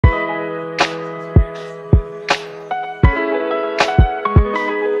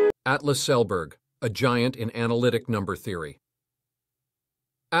Atle Selberg, a giant in analytic number theory.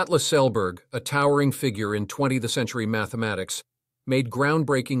 Atle Selberg, a towering figure in 20th century mathematics, made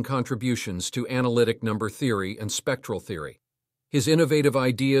groundbreaking contributions to analytic number theory and spectral theory. His innovative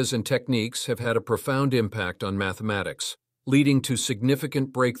ideas and techniques have had a profound impact on mathematics, leading to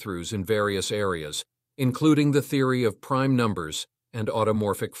significant breakthroughs in various areas, including the theory of prime numbers and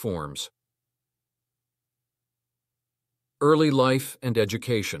automorphic forms. Early life and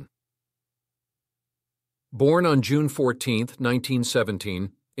education. Born on June 14,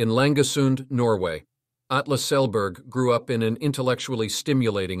 1917, in Langesund, Norway, Atle Selberg grew up in an intellectually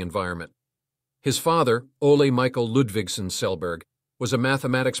stimulating environment. His father, Ole Michael Ludvigsen Selberg, was a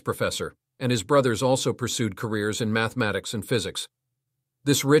mathematics professor, and his brothers also pursued careers in mathematics and physics.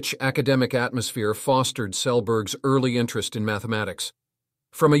 This rich academic atmosphere fostered Selberg's early interest in mathematics.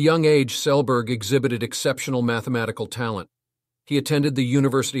 From a young age, Selberg exhibited exceptional mathematical talent. He attended the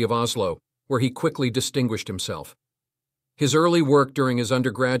University of Oslo, where he quickly distinguished himself. His early work during his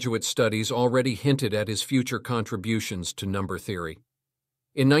undergraduate studies already hinted at his future contributions to number theory.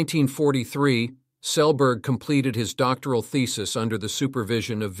 In 1943, Selberg completed his doctoral thesis under the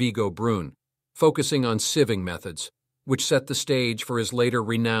supervision of Viggo Brun, focusing on sieving methods, which set the stage for his later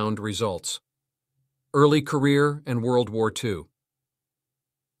renowned results. Early career and World War II.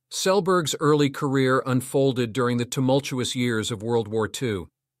 Selberg's early career unfolded during the tumultuous years of World War II.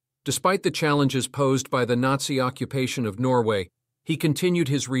 Despite the challenges posed by the Nazi occupation of Norway, he continued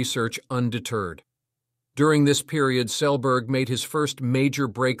his research undeterred. During this period, Selberg made his first major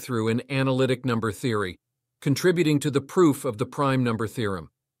breakthrough in analytic number theory, contributing to the proof of the prime number theorem.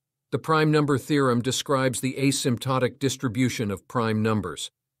 The prime number theorem describes the asymptotic distribution of prime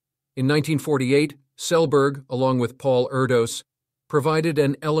numbers. In 1948, Selberg, along with Paul Erdős, provided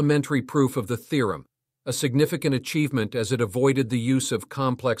an elementary proof of the theorem, a significant achievement as it avoided the use of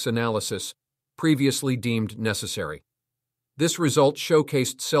complex analysis, previously deemed necessary. This result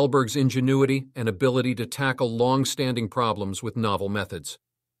showcased Selberg's ingenuity and ability to tackle long-standing problems with novel methods.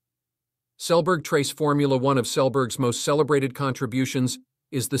 Selberg trace formula. One of Selberg's most celebrated contributions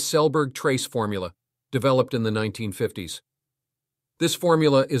is the Selberg trace formula, developed in the 1950s. This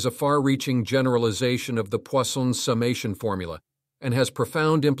formula is a far-reaching generalization of the Poisson's summation formula and has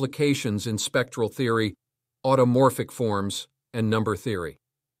profound implications in spectral theory, automorphic forms, and number theory.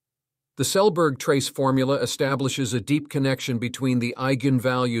 The Selberg trace formula establishes a deep connection between the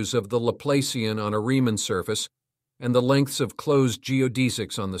eigenvalues of the Laplacian on a Riemann surface and the lengths of closed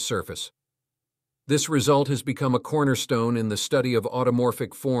geodesics on the surface. This result has become a cornerstone in the study of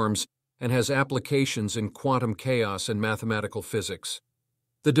automorphic forms and has applications in quantum chaos and mathematical physics.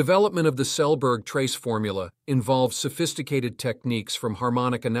 The development of the Selberg trace formula involves sophisticated techniques from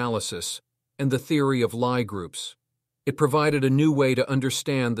harmonic analysis and the theory of Lie groups. It provided a new way to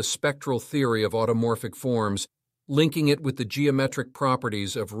understand the spectral theory of automorphic forms, linking it with the geometric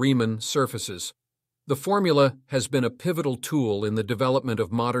properties of Riemann surfaces. The formula has been a pivotal tool in the development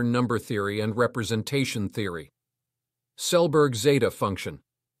of modern number theory and representation theory. Selberg zeta-function.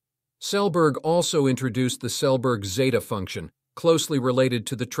 Selberg also introduced the Selberg zeta-function, closely related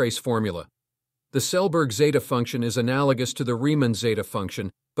to the trace formula. The Selberg zeta-function is analogous to the Riemann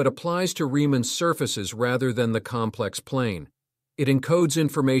zeta-function, but applies to Riemann surfaces rather than the complex plane. It encodes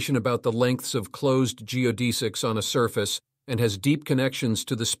information about the lengths of closed geodesics on a surface and has deep connections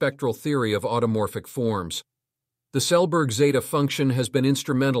to the spectral theory of automorphic forms. The Selberg zeta-function has been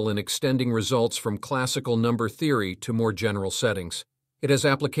instrumental in extending results from classical number theory to more general settings. It has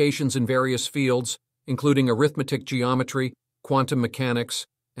applications in various fields, including arithmetic geometry, quantum mechanics,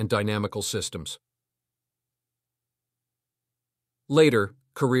 and dynamical systems. Later,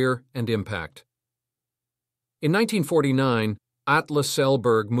 career and impact. In 1949, Atle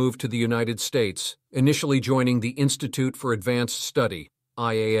Selberg moved to the United States, initially joining the Institute for Advanced Study,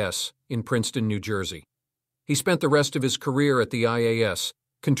 IAS, in Princeton, New Jersey. He spent the rest of his career at the IAS,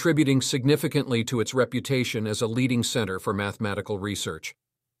 contributing significantly to its reputation as a leading center for mathematical research.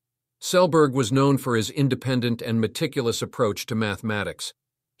 Selberg was known for his independent and meticulous approach to mathematics.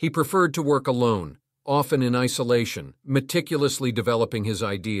 He preferred to work alone, often in isolation, meticulously developing his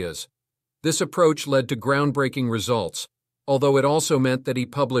ideas. This approach led to groundbreaking results, although it also meant that he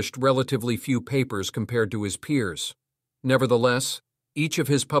published relatively few papers compared to his peers. Nevertheless, each of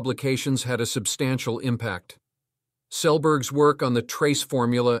his publications had a substantial impact. Selberg's work on the trace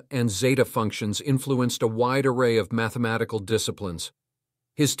formula and zeta functions influenced a wide array of mathematical disciplines.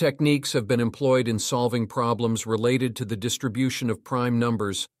 His techniques have been employed in solving problems related to the distribution of prime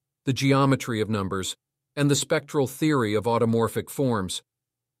numbers, the geometry of numbers, and the spectral theory of automorphic forms.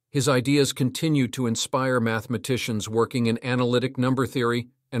 His ideas continue to inspire mathematicians working in analytic number theory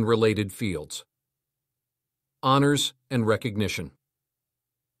and related fields. Honors and recognition.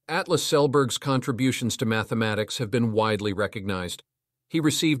 Atle Selberg's contributions to mathematics have been widely recognized. He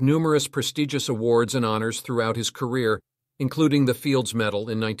received numerous prestigious awards and honors throughout his career, including the Fields Medal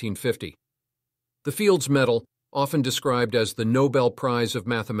in 1950. The Fields Medal, often described as the Nobel Prize of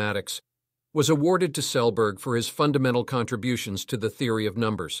Mathematics, was awarded to Selberg for his fundamental contributions to the theory of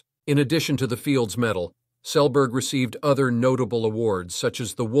numbers. In addition to the Fields Medal, Selberg received other notable awards such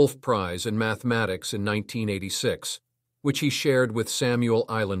as the Wolf Prize in Mathematics in 1986, which he shared with Samuel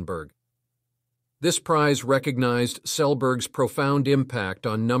Eilenberg. This prize recognized Selberg's profound impact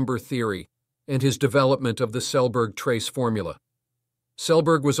on number theory and his development of the Selberg trace formula.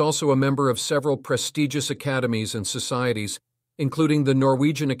 Selberg was also a member of several prestigious academies and societies, including the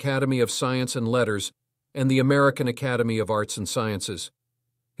Norwegian Academy of Science and Letters and the American Academy of Arts and Sciences.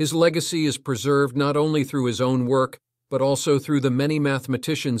 His legacy is preserved not only through his own work, but also through the many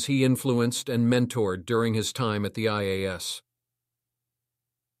mathematicians he influenced and mentored during his time at the IAS.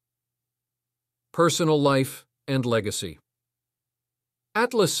 Personal life and legacy.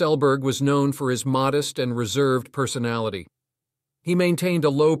 Atle Selberg was known for his modest and reserved personality. He maintained a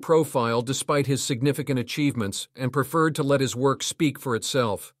low profile despite his significant achievements and preferred to let his work speak for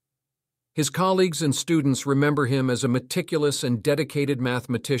itself. His colleagues and students remember him as a meticulous and dedicated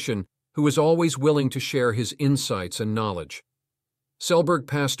mathematician who was always willing to share his insights and knowledge. Selberg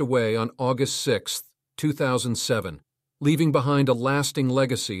passed away on August 6, 2007, leaving behind a lasting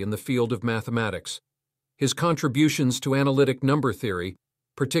legacy in the field of mathematics. His contributions to analytic number theory,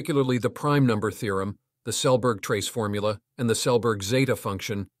 particularly the prime number theorem, the Selberg trace formula, and the Selberg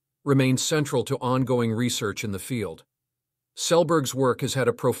zeta-function, remain central to ongoing research in the field. Selberg's work has had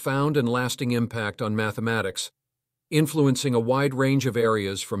a profound and lasting impact on mathematics, influencing a wide range of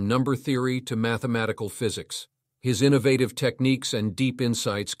areas from number theory to mathematical physics. His innovative techniques and deep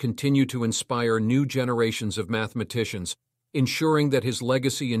insights continue to inspire new generations of mathematicians, ensuring that his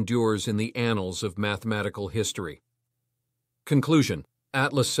legacy endures in the annals of mathematical history. Conclusion: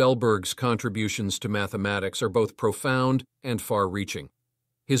 Atle Selberg's contributions to mathematics are both profound and far-reaching.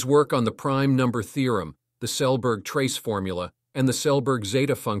 His work on the prime number theorem, the Selberg trace formula, and the Selberg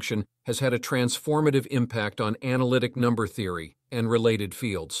zeta function has had a transformative impact on analytic number theory and related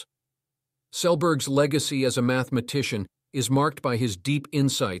fields. Selberg's legacy as a mathematician is marked by his deep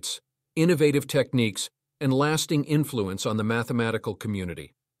insights, innovative techniques, and lasting influence on the mathematical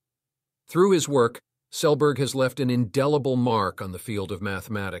community. Through his work, Selberg has left an indelible mark on the field of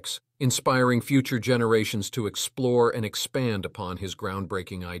mathematics, inspiring future generations to explore and expand upon his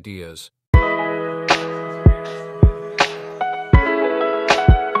groundbreaking ideas.